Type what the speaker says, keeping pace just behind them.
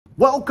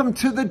Welcome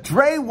to the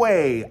Dray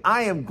Way.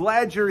 I am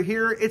glad you're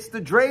here. It's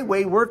the Dray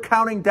Way. We're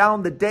counting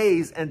down the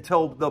days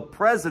until the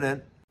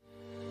president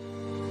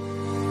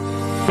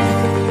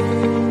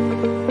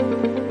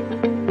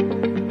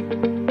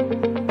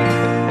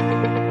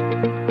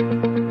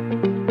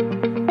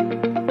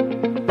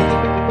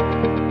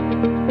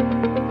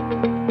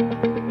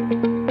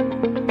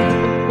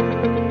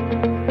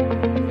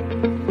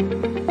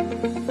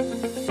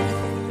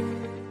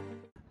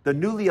the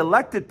newly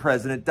elected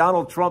president,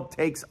 Donald Trump,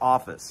 takes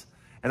office.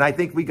 And I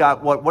think we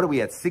got, what are we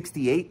at,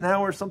 68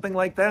 now or something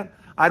like that?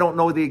 I don't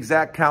know the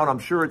exact count. I'm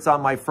sure it's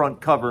on my front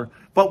cover.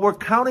 But we're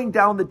counting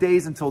down the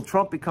days until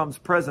Trump becomes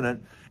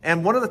president.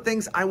 And one of the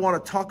things I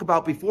want to talk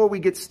about before we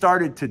get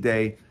started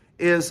today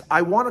is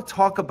I want to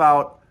talk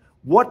about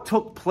what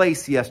took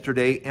place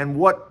yesterday and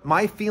what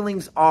my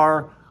feelings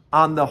are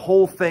on the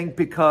whole thing,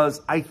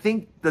 because I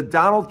think the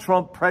Donald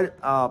Trump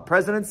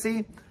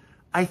presidency,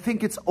 I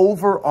think it's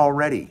over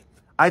already.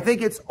 I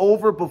think it's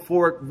over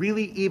before it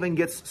really even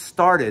gets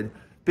started,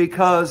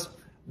 because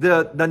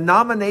the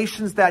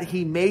nominations that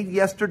he made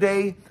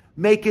yesterday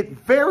make it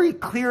very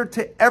clear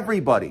to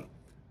everybody,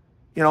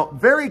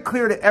 very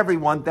clear to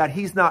everyone that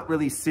he's not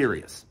really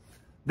serious,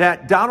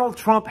 that Donald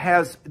Trump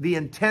has the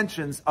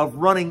intentions of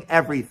running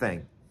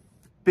everything,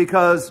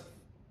 because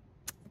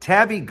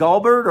Tabby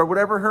Gulbert or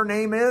whatever her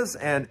name is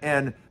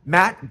and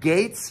Matt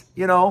Gaetz,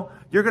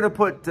 you're going to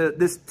put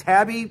this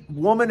Tabby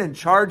woman in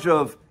charge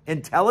of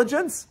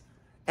intelligence.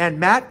 And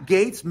Matt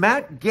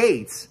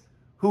Gaetz,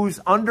 who's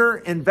under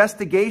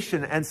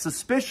investigation and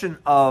suspicion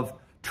of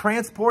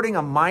transporting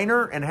a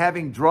minor and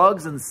having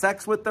drugs and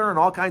sex with her and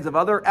all kinds of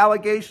other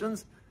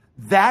allegations,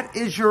 that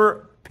is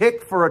your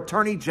pick for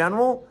attorney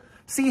general?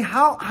 See,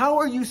 how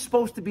are you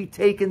supposed to be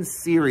taken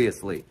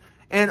seriously?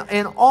 And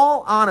in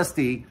all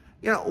honesty,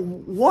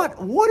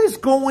 what is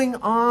going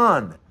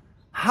on?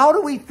 How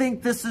do we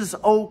think this is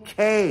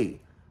okay?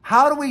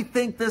 How do we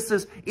think this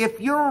is, if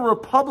you're a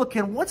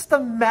Republican, what's the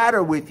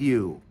matter with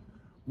you?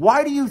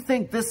 Why do you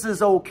think this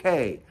is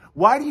okay?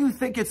 Why do you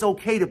think it's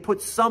okay to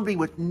put somebody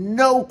with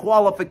no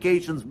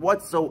qualifications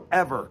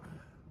whatsoever?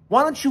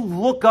 Why don't you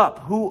look up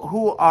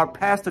who our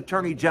past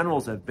attorney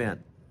generals have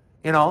been,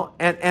 and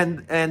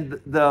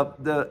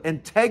the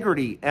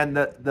integrity and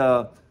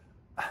the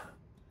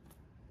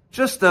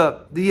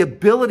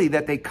ability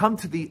that they come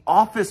to the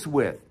office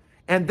with.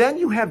 And then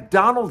you have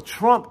Donald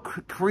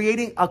Trump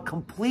creating a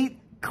complete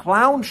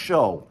clown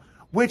show,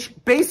 which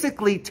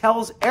basically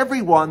tells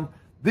everyone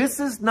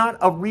this is not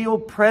a real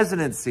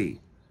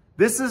presidency.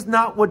 This is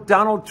not what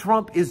Donald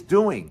Trump is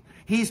doing.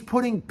 He's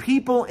putting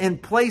people in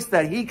place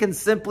that he can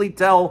simply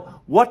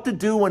tell what to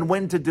do and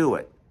when to do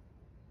it.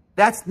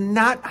 That's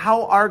not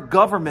how our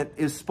government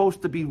is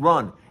supposed to be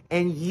run.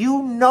 And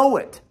you know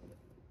it.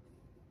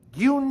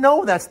 You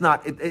know that's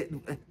not it.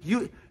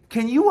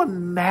 Can you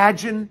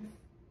imagine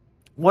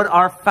what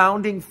our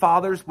founding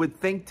fathers would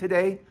think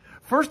today?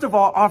 First of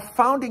all, our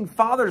founding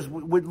fathers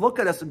would look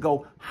at us and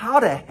go, how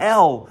the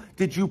hell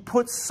did you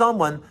put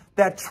someone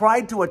that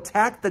tried to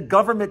attack the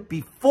government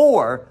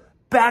before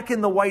back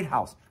in the White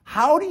House?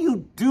 How do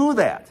you do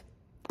that?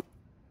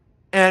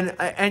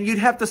 And you'd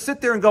have to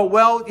sit there and go,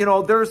 well,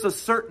 there's a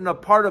certain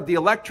part of the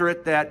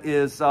electorate that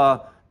is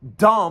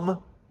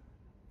dumb,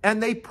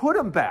 and they put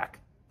him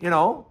back.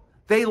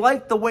 They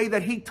like the way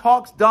that he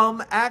talks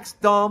dumb, acts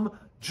dumb,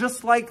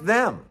 just like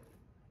them.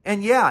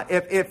 And yeah,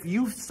 if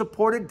you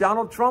supported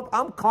Donald Trump,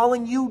 I'm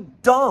calling you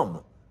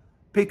dumb,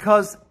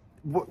 because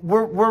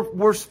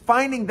we're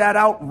finding that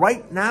out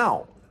right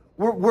now.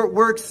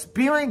 We're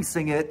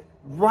experiencing it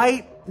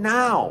right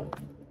now.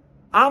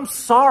 I'm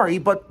sorry,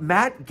 but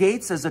Matt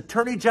Gaetz as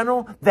Attorney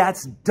General,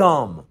 that's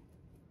dumb.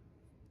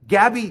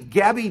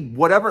 Gabby,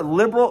 whatever,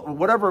 liberal,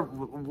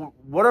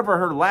 whatever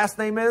her last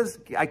name is,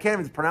 I can't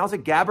even pronounce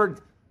it,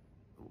 Gabbard.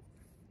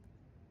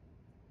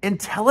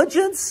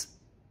 Intelligence?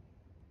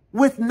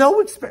 With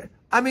no experience.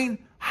 I mean,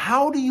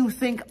 how do you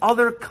think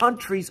other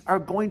countries are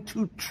going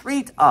to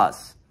treat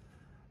us?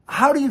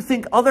 How do you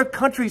think other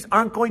countries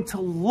aren't going to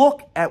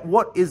look at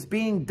what is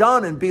being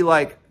done and be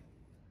like,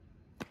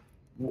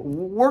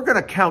 we're going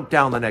to count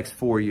down the next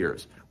 4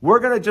 years. We're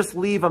going to just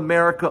leave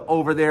America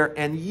over there,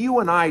 and you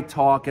and I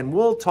talk, and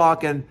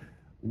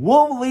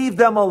we'll leave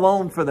them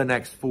alone for the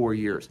next 4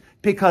 years,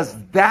 because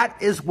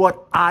that is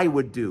what I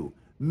would do.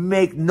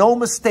 Make no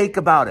mistake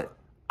about it.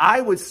 I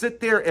would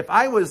sit there, if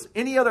I was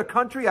any other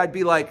country, I'd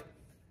be like,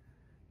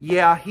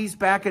 yeah, he's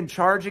back in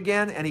charge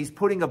again, and he's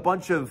putting a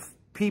bunch of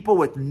people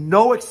with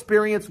no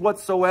experience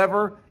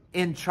whatsoever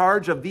in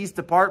charge of these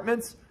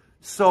departments.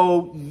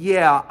 So,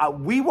 yeah,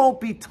 we won't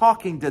be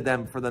talking to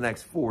them for the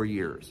next 4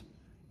 years.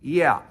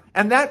 Yeah,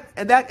 and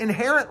that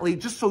inherently,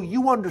 just so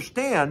you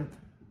understand,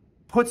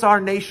 puts our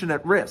nation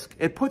at risk.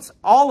 It puts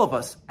all of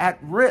us at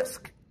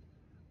risk.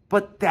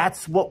 But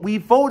that's what we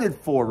voted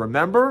for,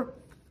 remember?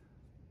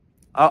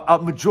 A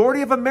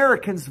majority of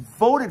Americans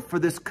voted for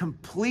this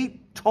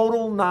complete,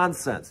 total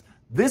nonsense.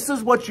 This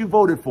is what you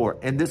voted for,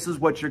 and this is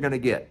what you're going to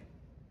get.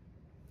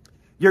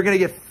 You're going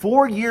to get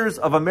 4 years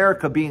of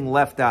America being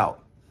left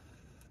out.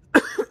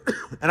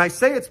 And I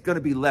say it's going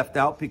to be left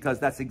out because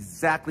that's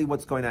exactly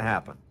what's going to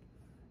happen.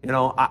 You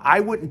know, I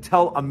wouldn't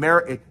tell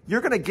America,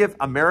 you're going to give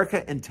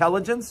America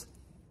intelligence?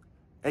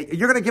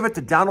 You're going to give it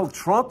to Donald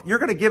Trump? You're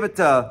going to give it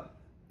to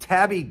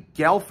Tabby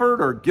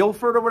Guilford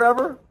or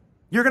whatever?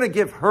 You're going to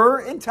give her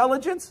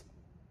intelligence?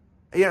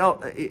 You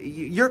know,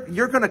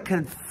 you're going to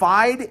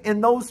confide in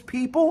those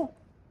people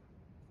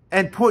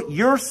and put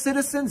your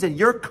citizens and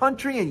your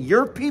country and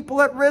your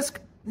people at risk?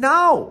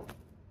 No.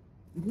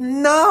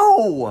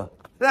 No.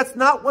 That's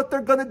not what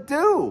they're going to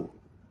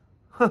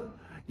do.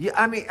 Yeah,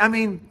 I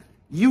mean,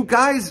 you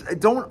guys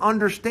don't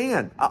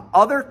understand.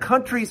 Other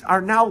countries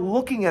are now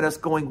looking at us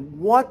going,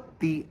 what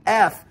the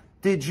F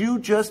did you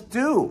just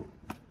do?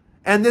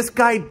 And this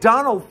guy,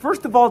 Donald,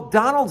 first of all,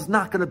 Donald's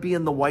not going to be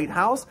in the White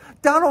House.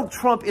 Donald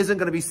Trump isn't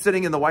going to be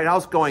sitting in the White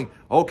House going,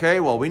 okay,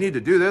 well, we need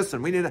to do this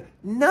and we need to.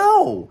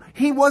 No,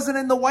 he wasn't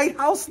in the White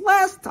House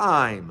last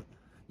time.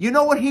 You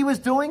know what he was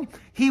doing?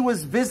 He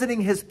was visiting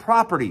his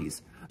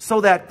properties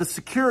so that the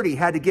security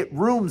had to get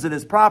rooms in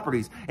his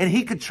properties and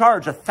he could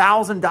charge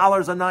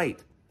 $1,000 a night.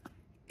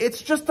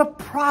 It's just a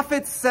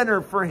profit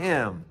center for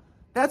him.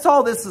 That's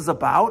all this is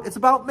about. It's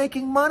about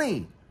making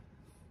money.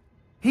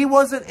 He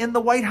wasn't in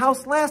the White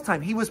House last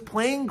time. He was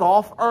playing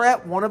golf or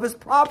at one of his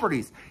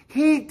properties.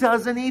 He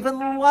doesn't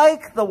even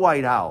like the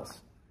White House.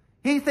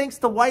 He thinks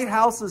the White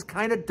House is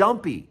kind of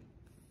dumpy.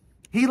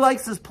 He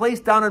likes his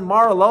place down in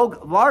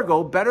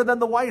Mar-a-Lago better than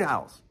the White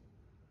House.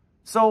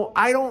 So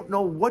I don't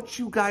know what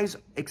you guys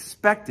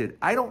expected.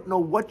 I don't know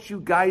what you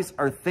guys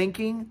are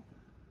thinking,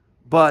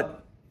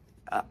 but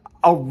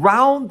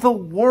around the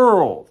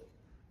world,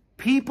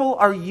 people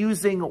are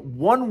using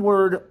one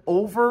word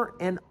over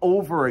and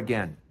over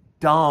again.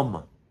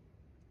 Dumb.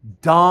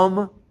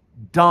 Dumb,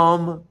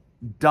 dumb,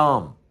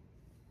 dumb.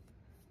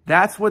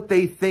 That's what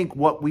they think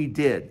what we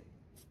did.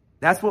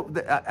 That's what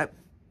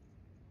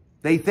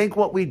they think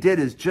what we did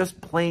is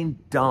just plain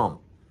dumb.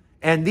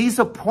 And these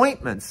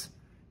appointments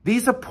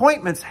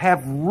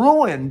have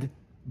ruined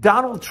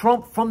Donald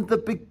Trump from the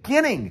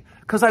beginning.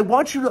 Because I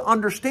want you to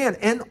understand,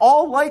 in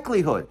all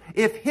likelihood,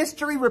 if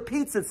history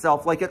repeats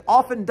itself like it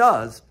often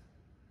does,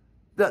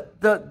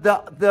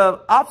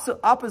 the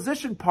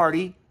opposition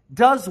party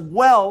does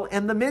well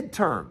in the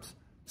midterms.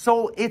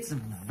 So it's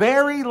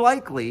very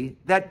likely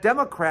that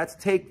Democrats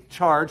take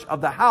charge of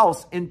the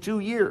House in 2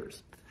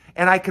 years.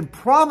 And I can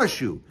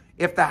promise you,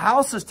 if the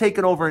House is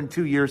taken over in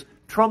 2 years,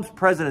 Trump's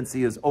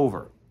presidency is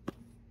over.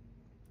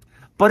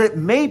 But it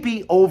may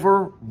be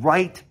over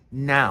right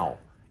now.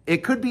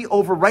 It could be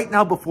over right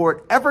now before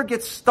it ever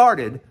gets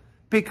started,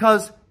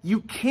 because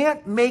you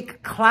can't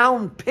make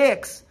clown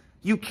picks.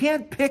 You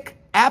can't pick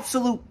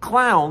absolute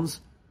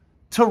clowns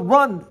to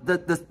run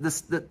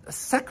the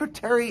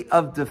Secretary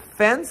of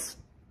Defense,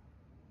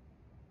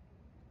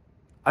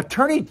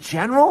 Attorney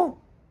General,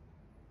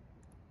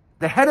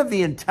 the head of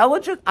the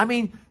intelligence. I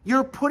mean,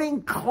 you're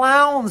putting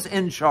clowns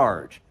in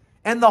charge,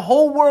 and the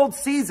whole world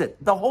sees it.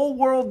 The whole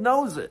world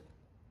knows it.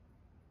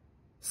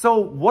 So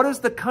what is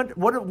the country?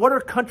 What are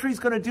countries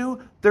going to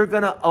do? They're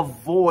going to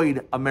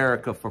avoid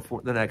America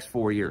for the next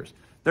 4 years.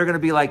 They're going to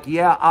be like,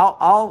 yeah,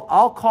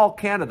 I'll call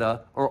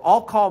Canada, or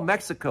I'll call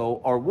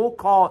Mexico, or we'll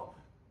call.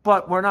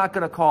 But we're not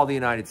going to call the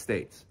United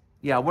States.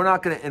 Yeah, we're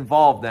not going to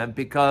involve them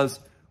because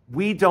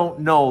we don't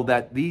know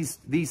that these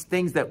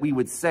things that we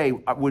would say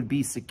would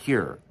be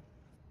secure.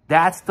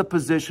 That's the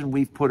position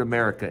we've put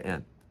America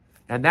in.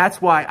 And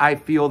that's why I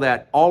feel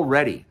that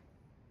already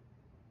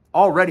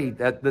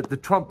that the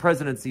Trump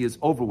presidency is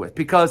over with,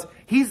 because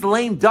he's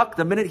lame duck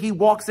the minute he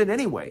walks in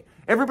anyway.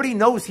 Everybody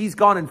knows he's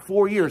gone in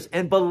 4 years.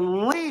 And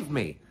believe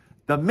me,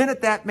 the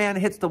minute that man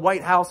hits the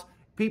White House,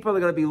 people are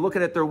going to be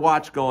looking at their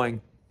watch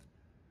going,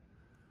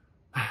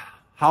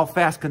 how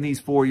fast can these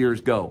 4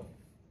 years go?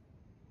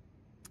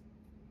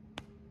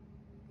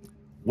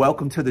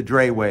 Welcome to the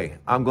Dray Way.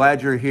 I'm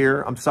glad you're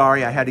here. I'm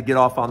sorry I had to get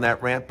off on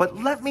that rant, but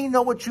let me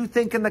know what you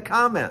think in the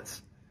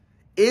comments.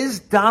 Is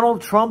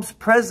Donald Trump's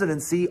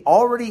presidency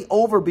already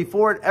over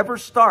before it ever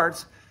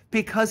starts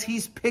because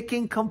he's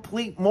picking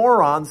complete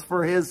morons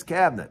for his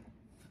cabinet?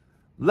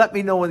 Let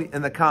me know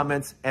in the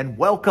comments, and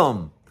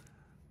welcome.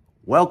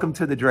 Welcome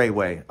to the Dray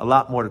Way. A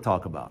lot more to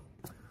talk about.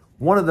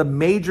 One of the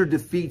major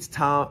defeats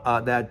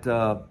that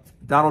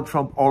Donald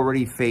Trump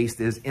already faced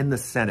is in the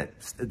Senate.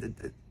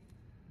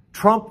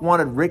 Trump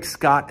wanted Rick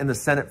Scott in the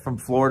Senate from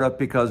Florida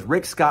because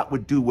Rick Scott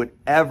would do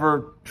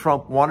whatever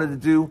Trump wanted to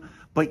do.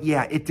 But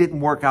yeah, it didn't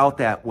work out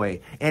that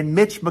way. And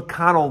Mitch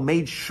McConnell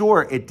made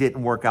sure it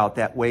didn't work out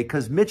that way,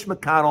 because Mitch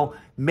McConnell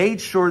made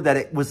sure that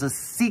it was a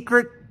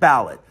secret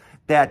ballot,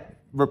 that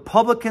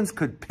Republicans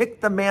could pick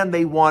the man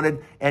they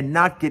wanted and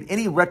not get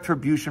any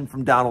retribution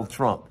from Donald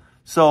Trump.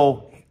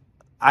 So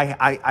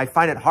I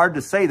find it hard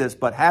to say this,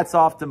 but hats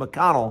off to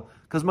McConnell,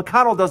 because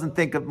McConnell doesn't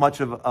think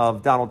much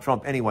of Donald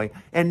Trump anyway,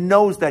 and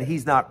knows that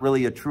he's not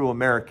really a true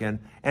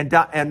American. And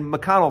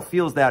McConnell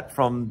feels that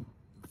from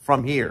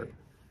here.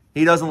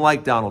 He doesn't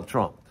like Donald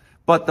Trump.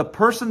 But the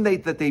person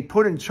that they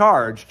put in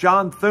charge,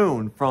 John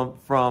Thune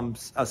from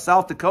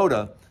South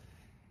Dakota,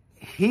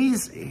 he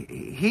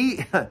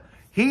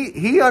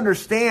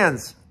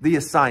understands the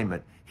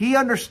assignment. He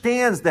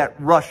understands that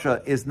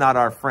Russia is not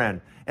our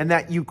friend and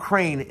that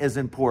Ukraine is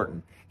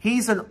important.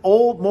 He's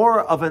more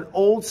of an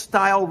old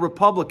style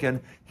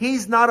Republican.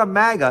 He's not a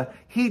MAGA.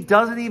 He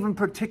doesn't even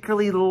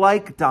particularly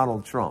like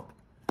Donald Trump.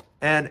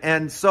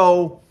 And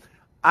so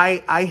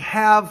I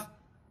have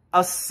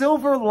a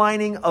silver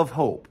lining of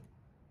hope.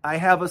 I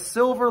have a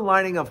silver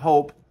lining of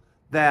hope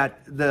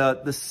that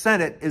the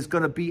Senate is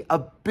going to be a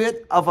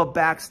bit of a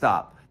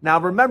backstop. Now,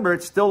 remember,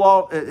 it's still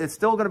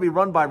going to be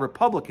run by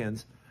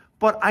Republicans,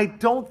 but I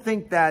don't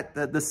think that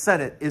the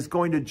Senate is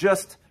going to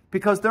just,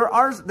 because there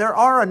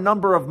are a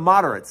number of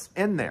moderates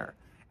in there,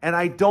 and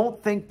I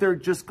don't think they're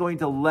just going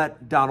to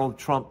let Donald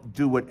Trump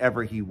do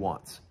whatever he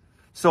wants.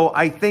 So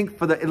I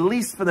think at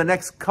least for the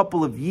next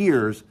couple of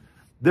years,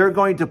 they're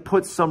going to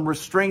put some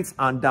restraints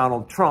on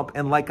Donald Trump.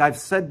 And like I've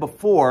said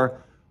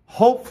before,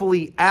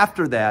 hopefully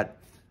after that,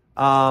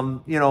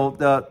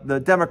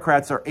 the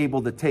Democrats are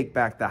able to take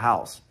back the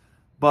House.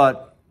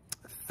 But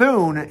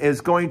Thune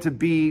is going to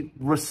be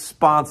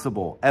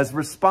responsible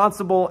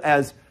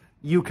as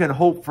you can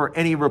hope for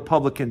any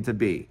Republican to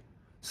be.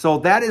 So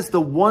that is the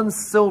one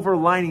silver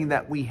lining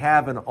that we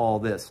have in all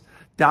this.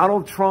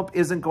 Donald Trump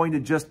isn't going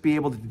to just be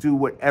able to do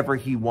whatever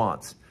he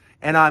wants.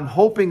 And I'm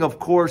hoping, of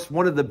course,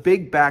 one of the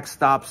big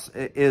backstops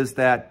is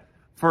that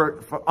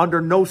for under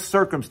no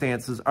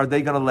circumstances are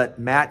they going to let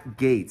Matt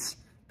Gaetz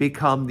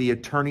become the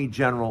Attorney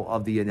General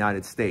of the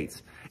United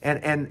States.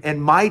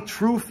 And my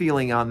true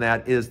feeling on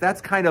that is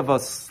that's kind of a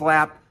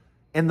slap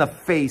in the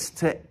face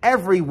to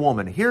every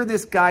woman. Here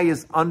this guy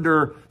is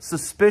under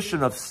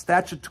suspicion of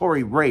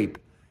statutory rape,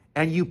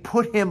 and you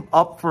put him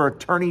up for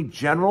Attorney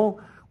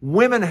General.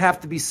 Women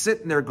have to be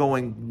sitting there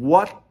going,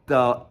 what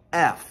the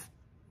F?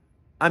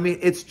 I mean,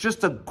 it's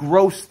just a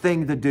gross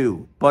thing to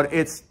do. But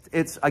it's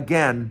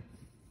again,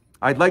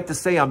 I'd like to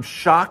say I'm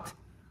shocked,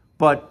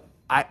 but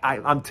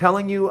I'm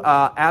telling you,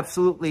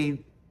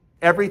 absolutely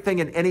everything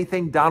and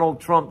anything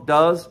Donald Trump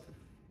does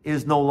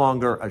is no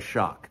longer a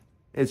shock.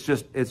 It's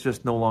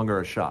just no longer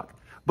a shock.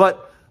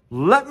 But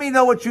let me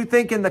know what you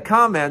think in the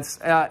comments.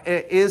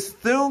 Is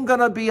Thune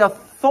going to be a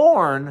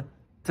thorn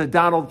to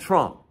Donald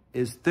Trump?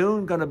 Is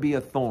Thune going to be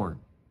a thorn?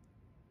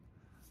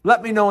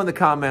 Let me know in the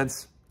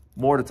comments.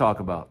 More to talk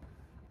about.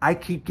 I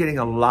keep getting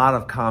a lot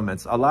of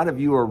comments. A lot of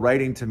you are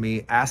writing to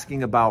me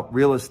asking about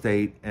real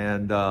estate,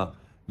 and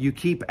you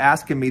keep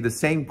asking me the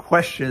same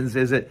questions.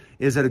 Is it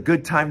a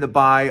good time to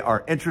buy?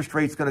 Are interest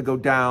rates going to go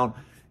down?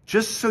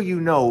 Just so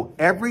you know,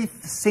 every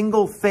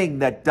single thing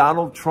that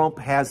Donald Trump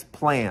has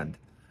planned,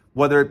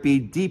 whether it be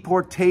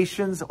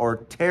deportations or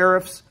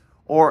tariffs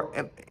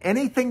or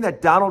anything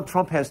that Donald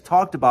Trump has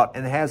talked about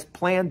and has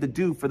planned to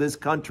do for this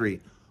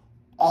country,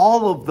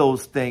 all of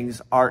those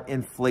things are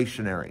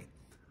inflationary.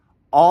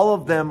 All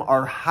of them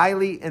are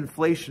highly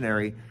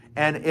inflationary.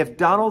 And if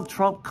Donald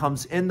Trump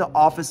comes into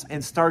office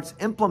and starts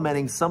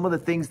implementing some of the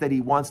things that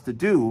he wants to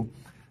do,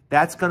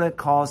 that's going to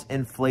cause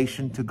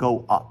inflation to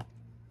go up.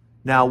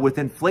 Now, with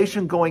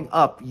inflation going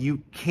up,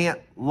 you can't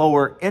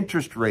lower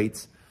interest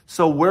rates.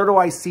 So where do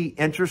I see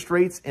interest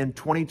rates in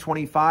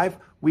 2025?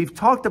 We've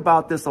talked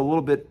about this a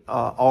little bit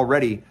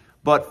already,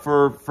 but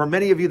for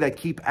many of you that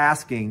keep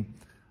asking,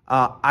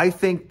 I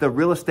think the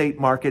real estate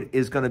market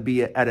is going to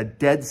be at a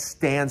dead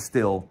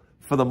standstill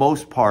for the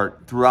most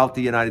part throughout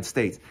the United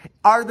States.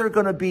 Are there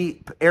going to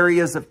be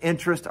areas of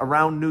interest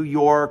around New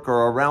York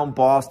or around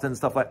Boston,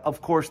 stuff like that?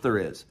 Of course there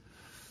is.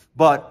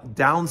 But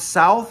down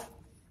south,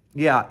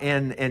 yeah,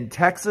 in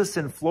Texas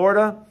and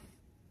Florida,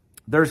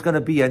 there's going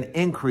to be an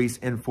increase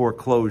in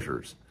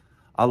foreclosures.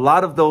 A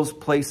lot of those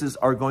places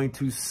are going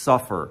to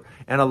suffer.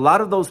 And a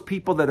lot of those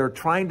people that are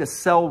trying to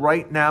sell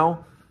right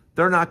now,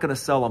 they're not going to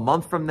sell a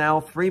month from now,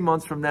 3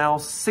 months from now,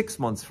 6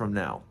 months from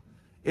now.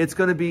 It's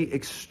going to be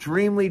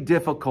extremely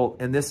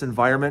difficult in this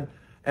environment.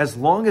 As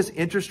long as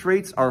interest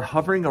rates are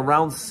hovering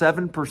around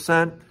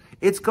 7%,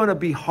 it's going to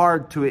be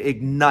hard to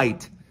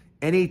ignite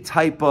any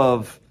type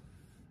of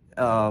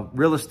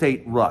real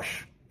estate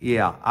rush.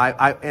 Yeah,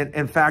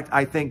 in fact,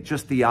 I think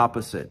just the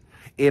opposite.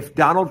 If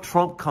Donald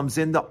Trump comes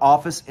into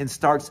office and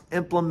starts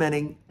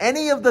implementing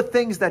any of the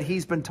things that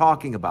he's been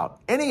talking about,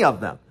 any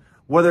of them,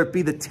 whether it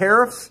be the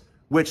tariffs,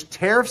 which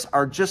tariffs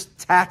are just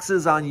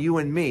taxes on you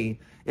and me,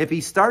 if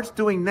he starts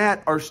doing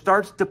that or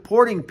starts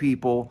deporting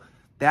people,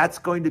 that's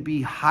going to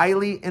be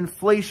highly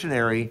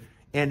inflationary,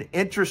 and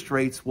interest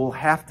rates will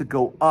have to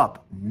go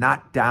up,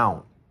 not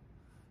down.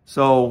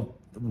 So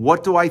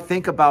what do I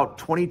think about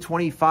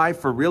 2025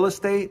 for real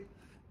estate?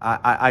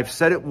 I've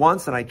said it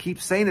once, and I keep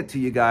saying it to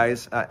you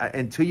guys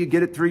until you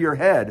get it through your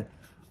head.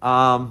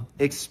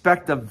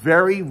 Expect a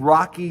very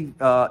rocky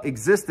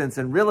existence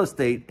in real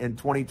estate in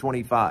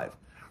 2025.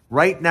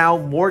 Right now,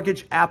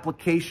 mortgage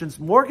applications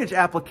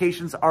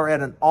are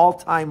at an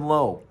all-time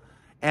low.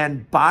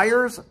 And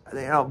buyers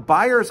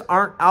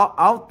aren't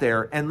out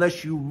there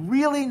unless you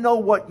really know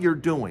what you're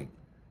doing.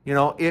 You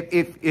know,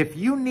 if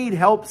you need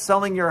help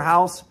selling your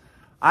house,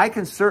 I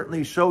can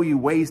certainly show you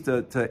ways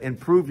to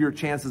improve your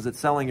chances at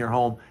selling your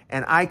home,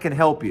 and I can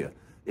help you.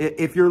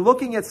 If you're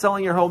looking at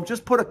selling your home,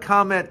 just put a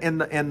comment in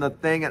the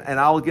thing, and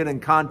I'll get in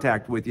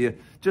contact with you.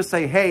 Just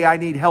say, hey, I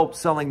need help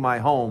selling my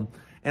home.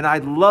 And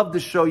I'd love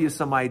to show you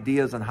some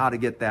ideas on how to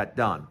get that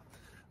done.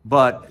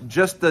 But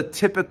just the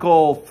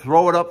typical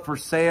throw it up for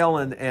sale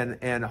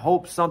and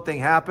hope something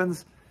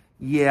happens,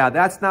 yeah,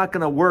 that's not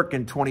going to work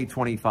in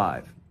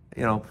 2025.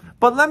 You know,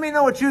 but let me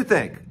know what you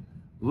think.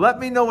 Let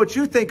me know what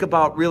you think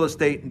about real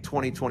estate in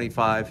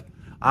 2025.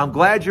 I'm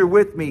glad you're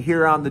with me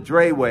here on the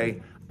Dray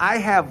Way. I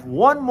have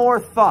one more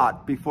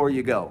thought before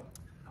you go.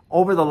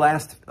 Over the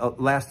last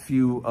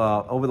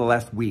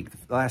week,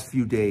 the last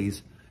few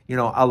days, you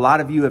know, a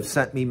lot of you have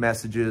sent me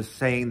messages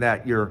saying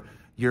that you're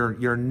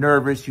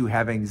nervous, you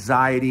have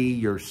anxiety,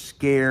 you're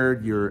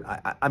scared.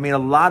 I mean, a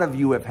lot of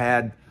you have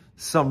had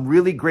some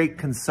really great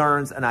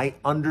concerns, and I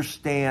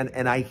understand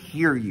and I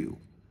hear you.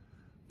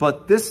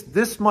 But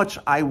this much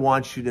I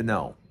want you to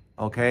know,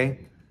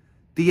 okay?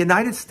 The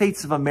United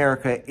States of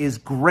America is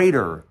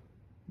greater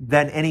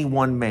than any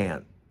one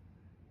man.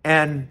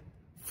 And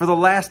for the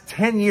last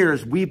 10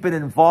 years, we've been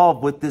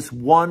involved with this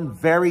one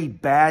very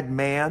bad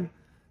man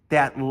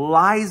that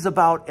lies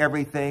about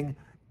everything,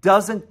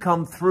 doesn't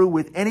come through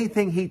with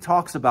anything he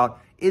talks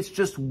about. It's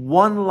just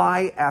one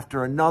lie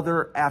after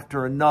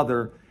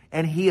another,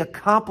 and he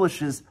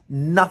accomplishes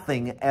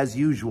nothing as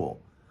usual.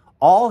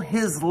 All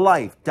his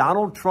life,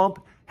 Donald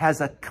Trump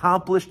has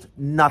accomplished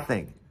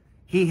nothing.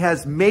 He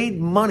has made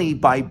money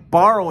by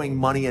borrowing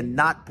money and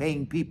not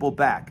paying people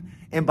back,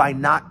 and by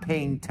not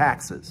paying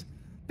taxes.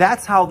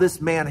 That's how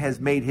this man has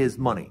made his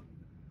money.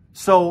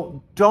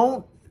 So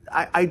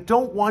I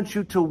don't want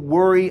you to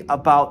worry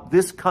about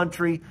this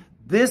country.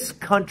 This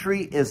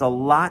country is a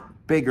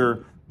lot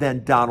bigger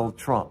than Donald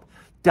Trump.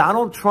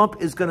 Donald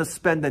Trump is going to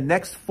spend the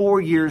next 4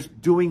 years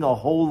doing a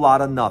whole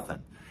lot of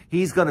nothing.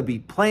 He's going to be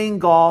playing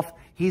golf.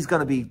 He's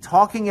going to be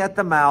talking at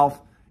the mouth.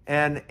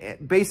 And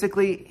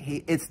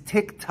basically, it's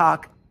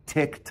tick-tock,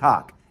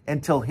 tick-tock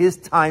until his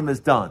time is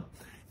done.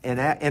 And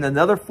in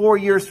another 4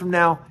 years from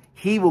now,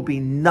 he will be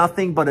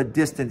nothing but a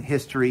distant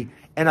history.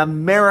 And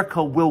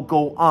America will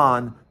go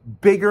on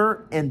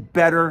bigger and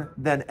better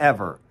than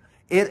ever.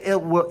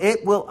 It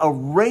will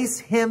erase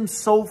him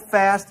so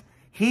fast,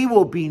 he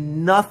will be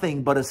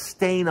nothing but a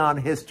stain on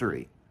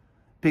history.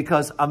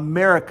 Because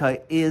America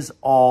is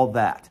all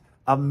that.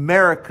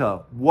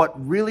 America,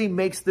 what really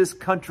makes this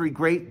country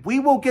great, we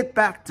will get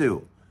back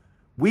to.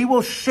 We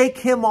will shake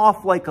him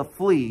off like a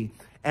flea,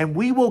 and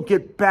we will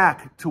get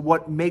back to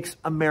what makes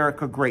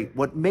America great,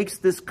 what makes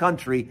this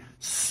country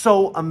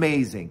so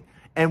amazing.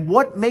 And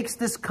what makes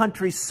this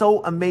country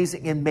so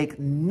amazing, and make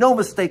no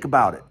mistake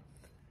about it,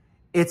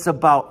 it's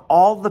about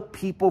all the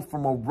people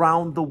from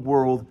around the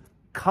world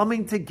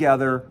coming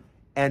together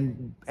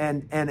and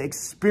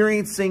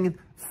experiencing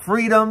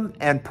freedom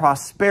and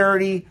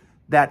prosperity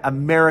that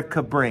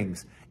America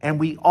brings. And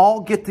we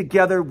all get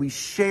together, we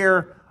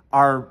share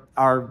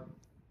our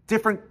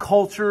different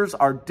cultures,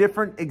 our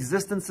different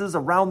existences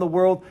around the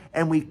world,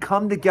 and we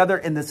come together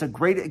in this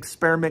great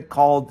experiment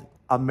called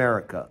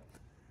America.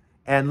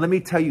 And let me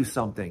tell you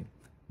something.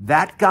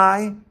 That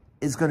guy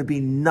is going to be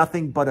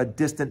nothing but a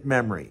distant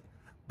memory.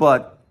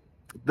 But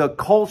the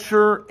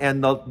culture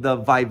and the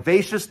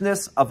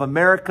vivaciousness of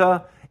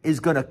America is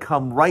going to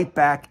come right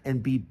back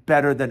and be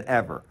better than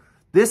ever.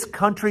 This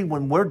country,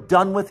 when we're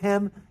done with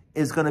him,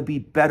 is going to be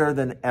better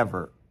than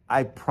ever.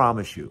 I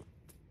promise you.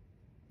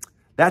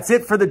 That's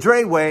it for the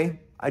Dray Way.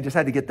 I just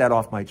had to get that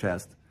off my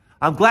chest.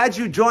 I'm glad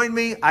you joined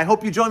me. I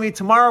hope you join me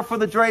tomorrow for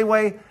the Dray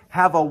Way.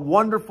 Have a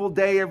wonderful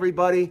day,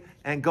 everybody,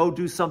 and go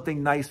do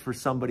something nice for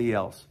somebody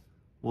else.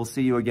 We'll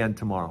see you again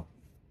tomorrow.